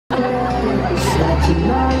So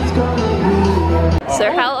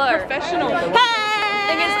hello. Professional. Hey!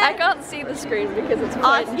 Thing is, I can't see the screen because it's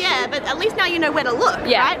quite yeah, but at least now you know where to look,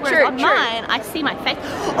 yeah, right? Whereas on mine, I see my face.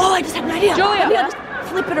 Oh, I just have an idea. Julia! Maybe I'll just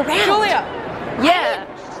flip it around. Julia! yeah,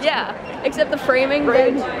 yeah. Except the framing.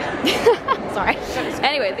 Sorry.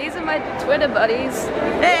 Anyway, these are my Twitter buddies.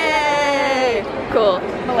 Hey! Cool.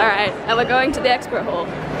 Alright, and we're going to the expert hall.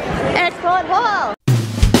 Expert hall!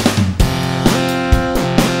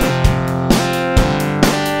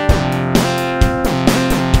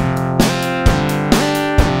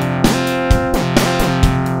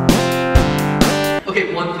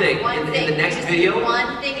 Okay, one thing. In the next video.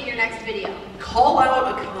 One thing in your next video. Call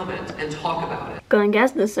out a comment and talk about it. Glenn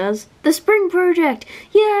Gassner says, the Spring Project!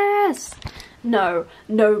 Yes! No,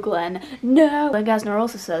 no Glenn, no! Glenn Gassner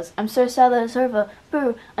also says, I'm so sad that it's over.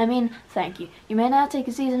 Boo, I mean, thank you. You may now take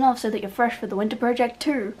a season off so that you're fresh for the Winter Project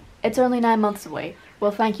too. It's only 9 months away.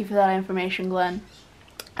 Well, thank you for that information, Glenn.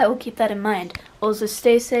 I will keep that in mind. Also,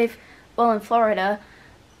 stay safe while in Florida.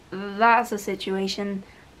 That's a situation.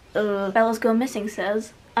 Bella's Go Missing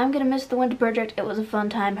says, I'm gonna miss the Winter Project. It was a fun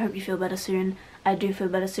time. Hope you feel better soon. I do feel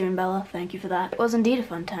better soon, Bella. Thank you for that. It was indeed a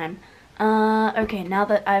fun time. Okay, now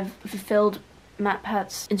that I've fulfilled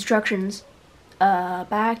MatPat's instructions,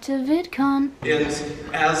 back to VidCon. And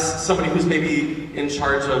as somebody who's maybe in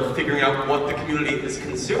charge of figuring out what the community is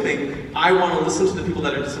consuming, I want to listen to the people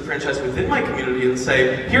that are disenfranchised within my community and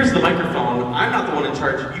say, here's the microphone, I'm not the one in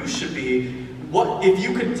charge, you should be. What if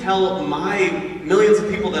you could tell my millions of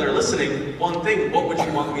people that are listening one thing, what would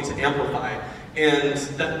you want me to amplify? And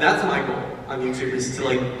that's my goal on YouTube, is to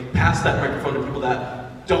like pass that microphone to people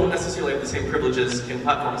that don't necessarily have the same privileges in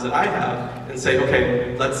platforms that I have, and say,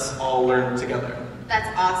 okay, let's all learn together. That's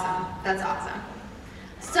awesome. That's awesome.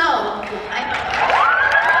 So,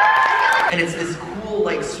 And it's this cool,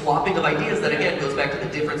 like, swapping of ideas that, again, goes back to the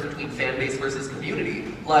difference between fan base versus community.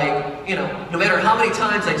 Like, you know, no matter how many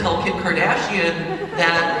times I tell Kim Kardashian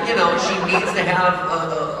that, you know, she needs to have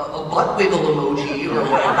a butt wiggle emoji or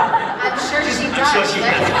whatever. I'm sure she does. I'm sure she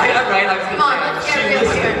does. Yeah, right, I was Come gonna on, let's say. get real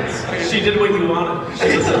here. She did what you wanted.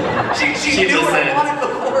 She knew what I wanted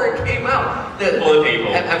before it came out.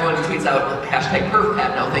 Everyone tweets out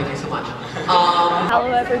 #PervPat now, thank you so much.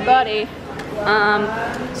 Hello everybody.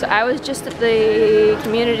 So I was just at the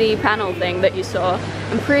community panel thing that you saw,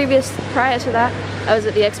 and prior to that, I was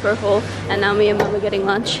at the expo hall, and now me and Mum are getting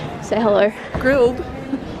lunch. Say hello. Grilled.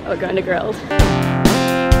 We're going to Grilled.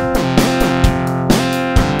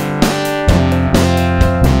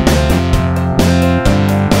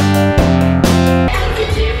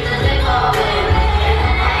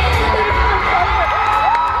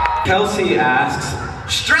 Kelsey asks,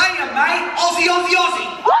 Australia, mate! Aussie, Aussie, Aussie!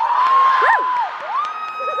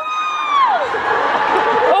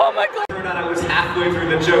 Oh my god! Turned out I was halfway through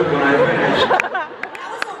the joke when I finished. That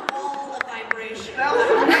was a wall of vibration. I'm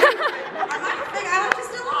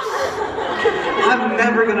just I'm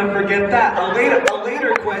never gonna forget that. A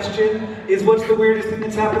later question is, what's the weirdest thing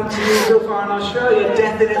that's happened to you so far in Australia?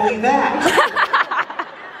 Definitely that.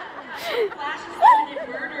 Flash is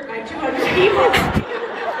murdered by 200 people.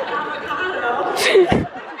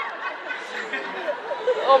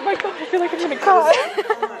 Oh my god, I feel like I'm gonna cry.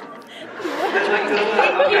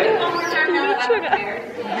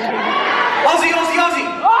 Aussie, Aussie, Aussie!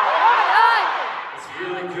 It's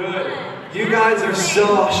really good. You guys are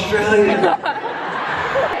so Australian. Oh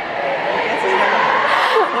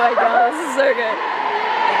my god, this is so good.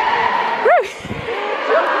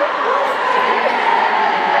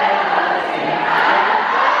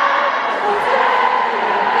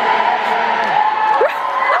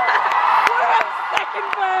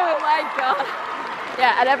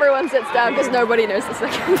 Yeah, and everyone sits down because nobody knows the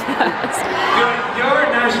second verse. Your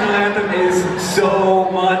national anthem is so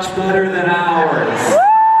much better than ours.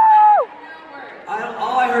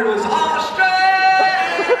 All I heard was Australia!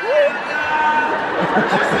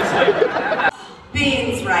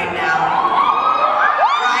 Beans right now.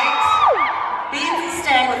 Right? Beans is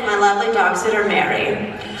staying with my lovely dog sitter,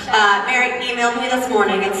 Mary. Mary emailed me this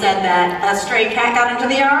morning and said that a stray cat got into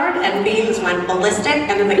the yard and Beans went ballistic,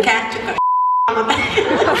 and then the cat took a on my back.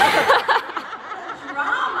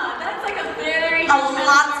 Drama. That's like a very... A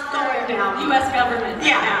lot's going down. U.S. government.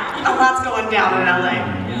 Yeah, a lot's going down in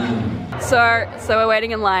LA. So we're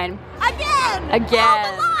waiting in line.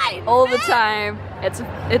 Again. All the time.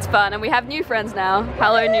 It's fun, and we have new friends now.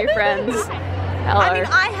 Hello, new friends. Hello. I mean,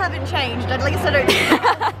 I haven't changed. Like I said,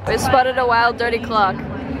 We spotted a wild, dirty clock.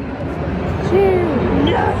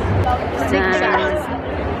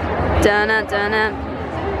 Dun-dun, dun-dun.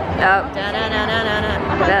 Oh.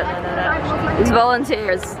 These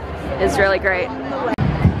volunteers is really great.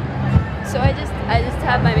 So I just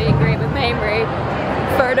had my meet and greet with Mamrie.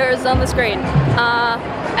 Photos on the screen.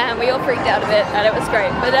 And we all freaked out a bit and it was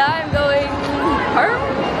great. But I'm going home.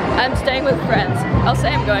 I'm staying with friends. I'll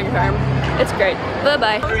say I'm going home. It's great.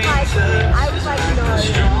 Bye-bye. I was like,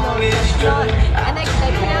 no. And they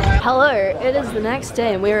Hello, it is the next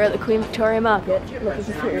day and we are at the Queen Victoria Market looking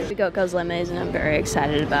for food. We got Goslemes and I'm very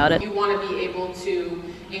excited about it. You want to be able to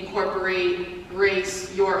incorporate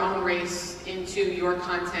race, your own race, into your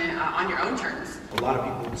content on your own terms. A lot of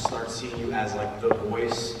people start seeing you as like the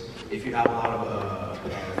voice. If you have a lot of a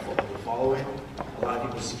following, a lot of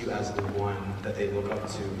people see you as the one that they look up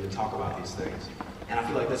to talk about these things. And I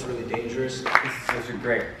feel like that's really dangerous. This is such a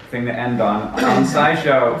great thing to end on. On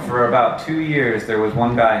SciShow, for about 2 years, there was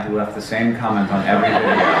one guy who left the same comment on every video.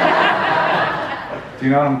 Do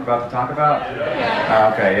you know what I'm about to talk about?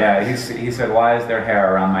 Yeah. Okay, yeah. He said, "Why is there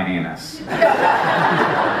hair around my anus?"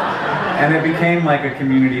 And it became like a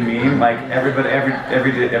community meme. Like every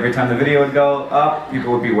time the video would go up,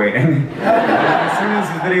 people would be waiting. As soon as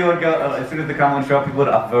the video would go, as soon as the comment would show up, people would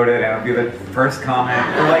upvote it, and it would be the first comment.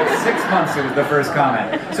 For like 6 months, it was the first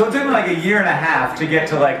comment. So it took me like a year and a half to get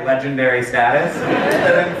to like legendary status.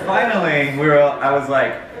 And then finally, I was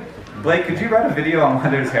like, "Blake, could you write a video on why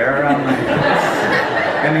there's hair around my anus?"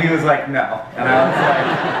 And he was like, "No." And I was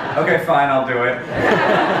like, "Okay, fine, I'll do it."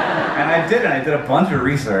 And I did, and I did a bunch of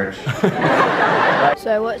research.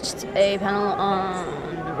 So I watched a panel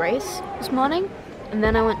on race this morning, and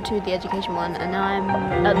then I went to the education one, and now I'm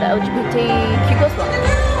at the LGBTQ+ one.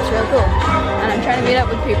 It's really cool. And I'm trying to meet up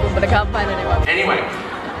with people, but I can't find anyone. Anyway,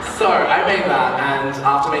 so I made that, and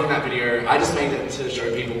after making that video, I just made it to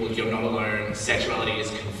show people you're not alone. Sexuality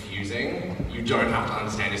is confusing. You don't have to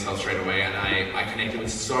understand yourself straight away, and I connected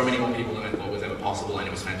with so many more people than I thought was ever possible, and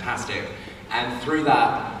it was fantastic. And through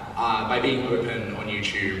that, by being open on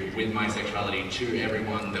YouTube with my sexuality to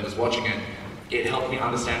everyone that was watching it, it helped me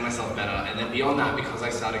understand myself better. And then beyond that, because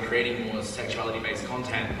I started creating more sexuality-based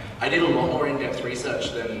content, I did a lot more in-depth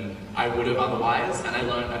research than I would have otherwise, and I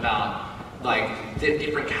learned about like the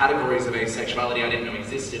different categories of asexuality I didn't know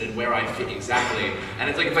existed and where I fit exactly. And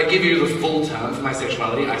it's like, if I give you the full term for my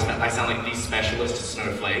sexuality, I sound like the specialist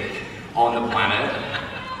snowflake on the planet.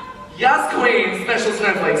 Yes, queen! Special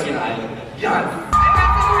snowflakes unite. Yes!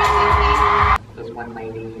 There was one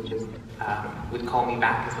lady who just would call me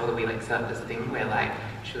back as well. That we like set up this thing where like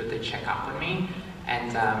she would check up on me,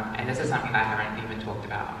 and this is something that I haven't even talked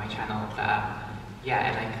about on my channel. But yeah,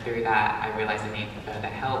 and like through that, I realized I needed further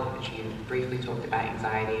help. And she briefly talked about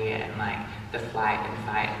anxiety and like the flight and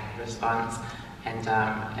fight response, and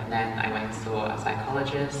then I went and saw a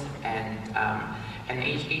psychologist, and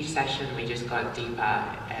each session we just got deeper,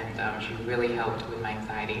 and she really helped with my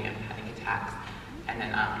anxiety and panic attacks. And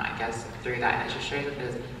then I guess through that, it just shows that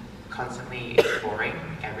there's constantly exploring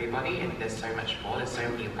everybody, and there's so much more, there's so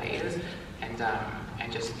many layers, and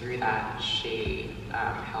just through that, she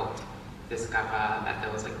helped discover that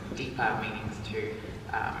there was like deeper meanings to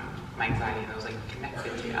my anxiety, and it was like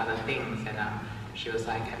connected to other things. And she was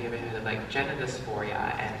like, "Have you ever heard of like gender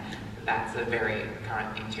dysphoria?" And that's a very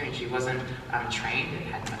current thing too. And she wasn't trained and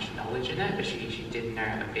had much knowledge in it, but she did know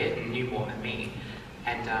a bit and knew more than me.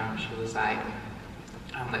 And she was like,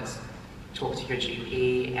 "Let's talk to your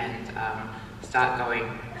GP and start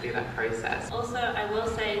going through that process." Also, I will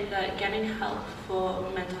say that getting help for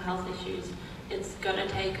mental health issues, it's going to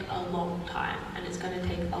take a long time and it's going to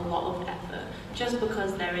take a lot of effort, just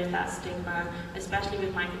because there is that stigma, especially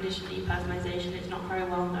with my condition, depersonalization. It's not very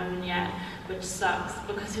well known yet, which sucks,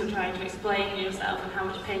 because you're trying to explain yourself and how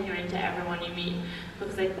much pain you're in to everyone you meet,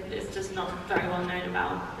 because it's just not very well known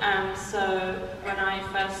about. So when I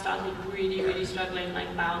first started really struggling, like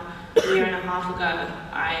about a year and a half ago,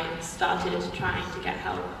 I started trying to get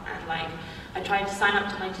help, and like I tried to sign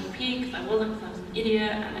up to my GP because I was an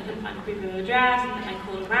idiot and I couldn't find a proof of address, and then I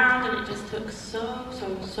called around and it just took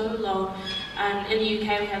so long. And in the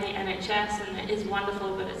UK we have the NHS, and it is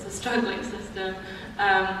wonderful, but it's a struggling system.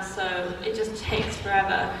 So it just takes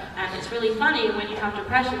forever, and it's really funny when you have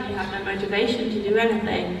depression, you have no motivation to do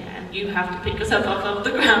anything, and you have to pick yourself up off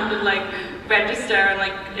the ground and like register, and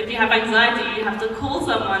like if you have anxiety you have to call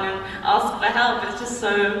someone and ask for help. It's just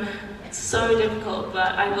so difficult,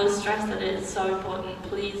 but I will stress that it is so important.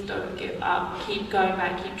 Please don't give up. Keep going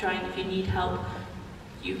back, keep trying. If you need help,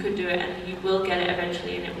 you could do it, and you will get it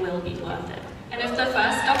eventually, and it will be worth it. And if the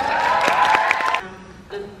first doctor...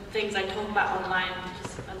 The things I talk about online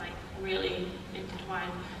just are like really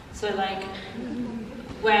intertwined. So like,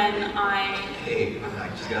 when Hey, I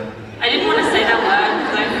just got... I didn't want to say that word,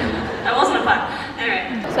 because that wasn't a plan.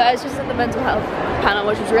 Anyway. So I was just at the mental health panel,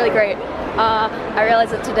 which was really great. I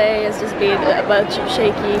realize that today has just been a bunch of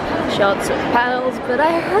shaky shots of panels, but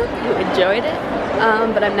I hope you enjoyed it.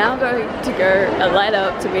 But I'm now going to go and line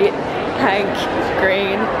up to meet Hank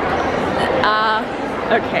Green.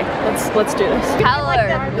 Okay, let's do this.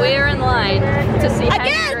 Hello, we're in line to see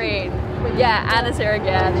Hank Green. Yeah, Anna's here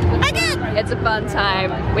again. Again! It's a fun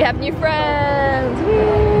time. We have new friends.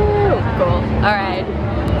 Woo! Cool. Alright.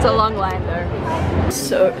 It's a long line though.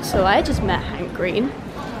 So I just met Hank Green.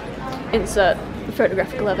 Insert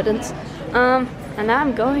photographical evidence. And now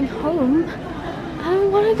I'm going home. I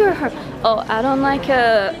don't want to go home. Oh, add on like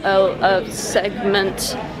a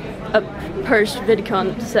segment, a post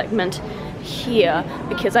VidCon segment here,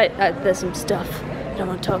 because there's some stuff I don't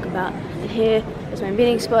want to talk about. And here is my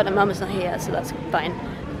meeting spot, and Mama's not here, so that's fine.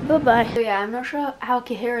 Bye-bye. So yeah, I'm not sure how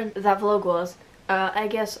coherent that vlog was. I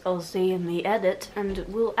guess I'll see in the edit, and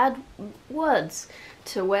we'll add words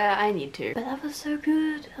to where I need to. But that was so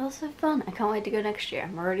good. That was so fun. I can't wait to go next year.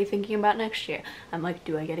 I'm already thinking about next year. I'm like,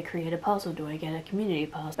 do I get a creator pass or do I get a community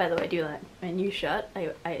pass? By the way, do you like my new shirt?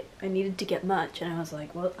 I needed to get merch, and I was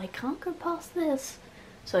like, well, I can't go past this.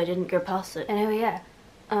 So I didn't go past it. Anyway, yeah.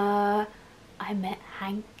 I met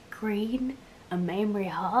Hank Green, a memory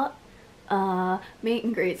heart. Meet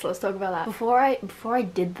and greets, let's talk about that. Before I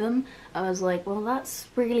did them, I was like, well, that's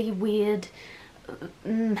really weird.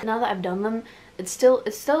 Now that I've done them, it's still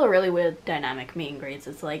a really weird dynamic, meet and greets.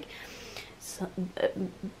 It's like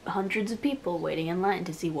hundreds of people waiting in line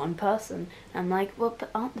to see one person. I'm like, well,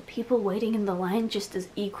 but aren't the people waiting in the line just as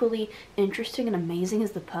equally interesting and amazing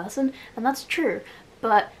as the person? And that's true,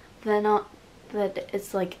 but they're not. That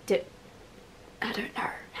it's like, I don't know,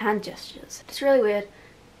 hand gestures. It's really weird,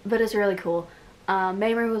 but it's really cool.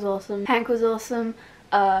 Memory was awesome. Hank was awesome.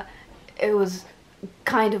 It was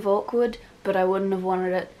kind of awkward, but I wouldn't have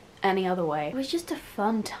wanted it any other way. It was just a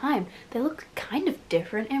fun time. They look kind of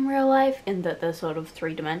different in real life in that they're sort of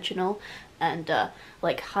three-dimensional and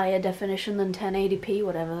like higher definition than 1080p,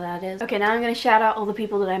 whatever that is. Okay, now I'm gonna shout out all the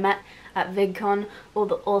people that I met at VidCon, all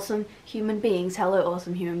the awesome human beings. Hello,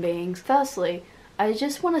 awesome human beings. Firstly, I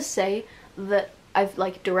just want to say that I've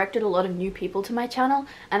like directed a lot of new people to my channel,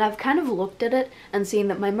 and I've kind of looked at it and seen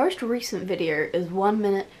that my most recent video is 1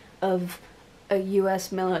 minute of a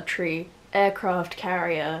US military aircraft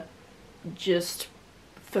carrier just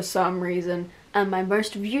for some reason, and my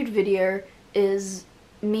most viewed video is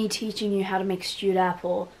me teaching you how to make stewed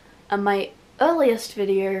apple, and my earliest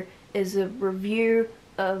video is a review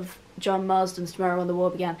of John Marsden's Tomorrow When the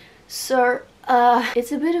War Began. So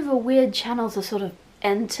it's a bit of a weird channel to sort of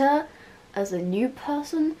enter as a new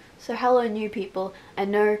person. So hello new people, I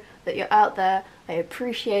know that you're out there, I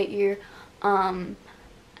appreciate you,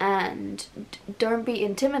 and don't be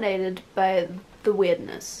intimidated by the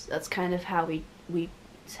weirdness. That's kind of how we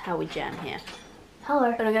jam here.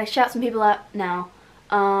 Hello. But I'm gonna shout some people out now.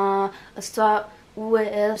 I'll start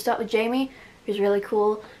with Jamie, who's really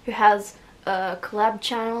cool, who has a collab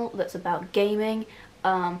channel that's about gaming.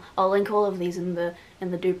 I'll link all of these in the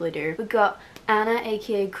doobly-doo. We've got Anna,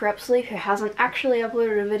 aka Crepsley, who hasn't actually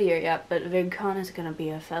uploaded a video yet, but VidCon is gonna be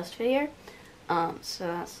her first video. So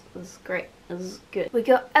this is great. This is good. We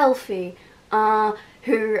got Elfie,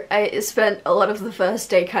 who I spent a lot of the first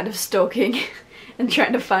day kind of stalking and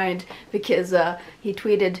trying to find, because he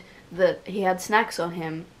tweeted that he had snacks on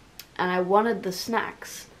him, and I wanted the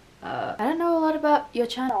snacks. I don't know a lot about your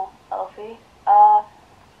channel, Elfie.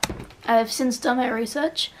 I've since done my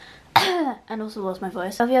research and also lost my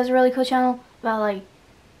voice. Elfie has a really cool channel about like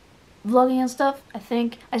vlogging and stuff, I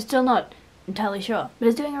think. I'm still not entirely sure, but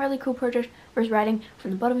he's doing a really cool project where he's riding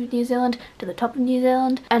from the bottom of New Zealand to the top of New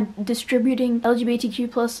Zealand and distributing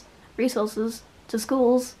LGBTQ+ resources to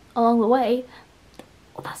schools along the way.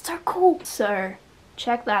 Well, that's so cool. So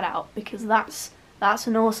check that out, because that's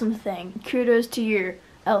an awesome thing. Kudos to you,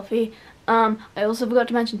 Elfie. I also forgot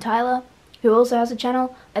to mention Tyler, who also has a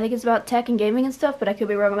channel. I think it's about tech and gaming and stuff, but I could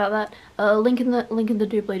be wrong about that. Link in the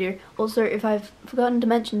doobly-doo. Also, if I've forgotten to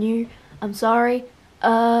mention you, I'm sorry.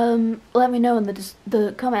 Let me know in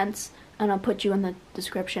the comments, and I'll put you in the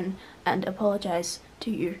description and apologize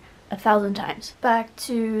to you 1,000 times. Back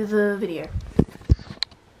to the video.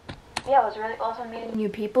 Yeah, it was really awesome meeting new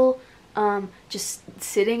people. Just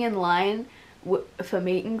sitting in line for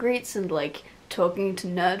meet and greets and like talking to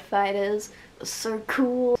nerd fighters was so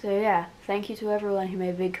cool. So yeah, thank you to everyone who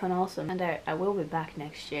made VidCon awesome, and I will be back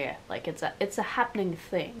next year. Like it's a happening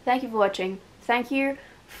thing. Thank you for watching. Thank you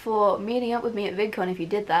for meeting up with me at VidCon if you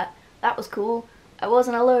did that. That was cool. I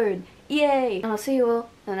wasn't alone. Yay! And I'll see you all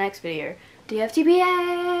in the next video.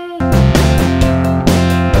 DFTBA!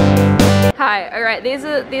 Hi, alright, these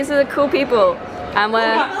are the cool people. And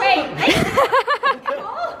we're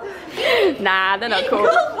Nah, they're not cool.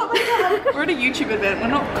 We're at a YouTube event, we're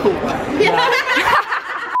not cool. Yeah.